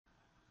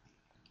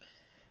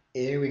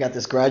Here we got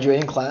this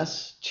graduating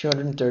class,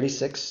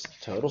 236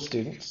 total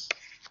students.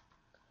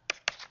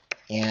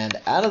 And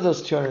out of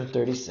those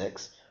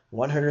 236,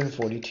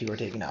 142 are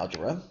taking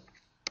algebra,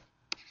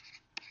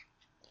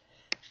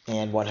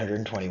 and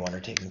 121 are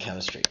taking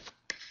chemistry.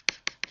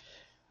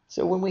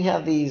 So when we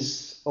have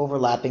these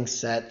overlapping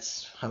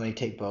sets, how many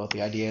take both?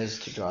 The idea is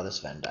to draw this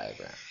Venn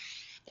diagram.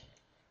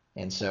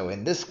 And so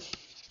in this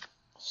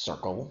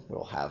circle,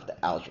 we'll have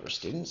the algebra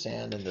students,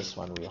 and in this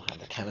one, we'll have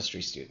the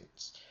chemistry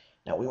students.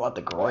 Now, we want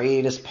the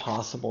greatest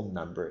possible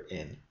number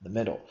in the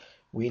middle.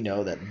 We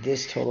know that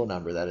this total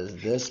number, that is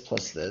this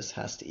plus this,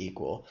 has to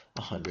equal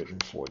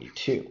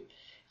 142.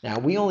 Now,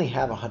 we only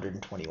have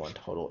 121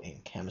 total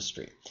in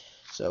chemistry.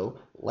 So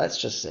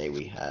let's just say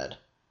we had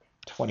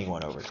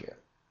 21 over here.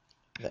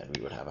 Then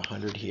we would have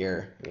 100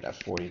 here, we would have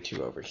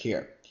 42 over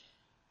here.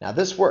 Now,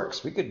 this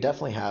works. We could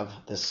definitely have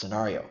this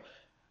scenario.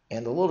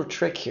 And the little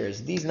trick here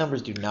is these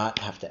numbers do not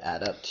have to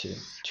add up to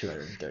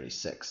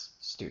 236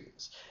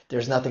 students.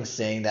 There's nothing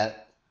saying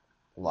that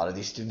a lot of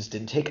these students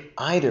didn't take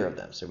either of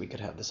them. So we could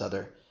have this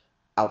other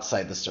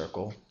outside the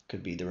circle,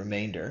 could be the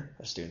remainder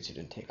of students who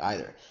didn't take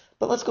either.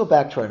 But let's go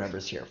back to our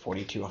numbers here,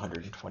 42,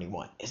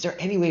 121. Is there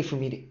any way for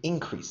me to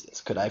increase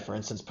this? Could I, for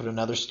instance, put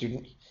another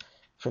student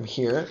from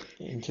here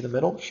into the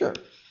middle? Sure.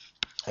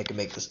 I could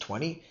make this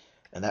 20,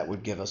 and that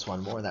would give us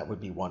one more. That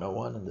would be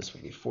 101, and this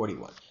would be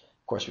 41.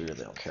 Of course, we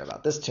really don't care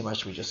about this too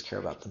much. We just care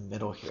about the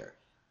middle here.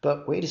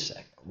 But wait a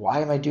sec. Why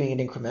am I doing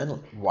it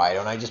incrementally? Why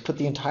don't I just put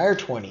the entire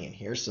 20 in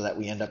here so that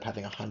we end up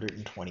having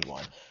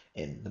 121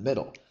 in the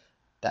middle?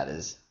 That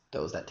is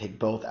those that take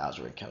both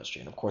algebra and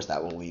chemistry. And of course,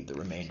 that will leave the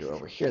remainder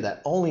over here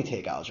that only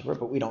take algebra,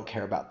 but we don't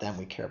care about them.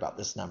 We care about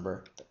this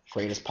number, the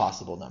greatest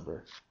possible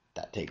number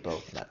that take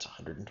both, and that's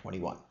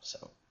 121.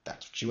 So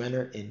that's what you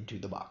enter into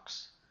the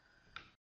box.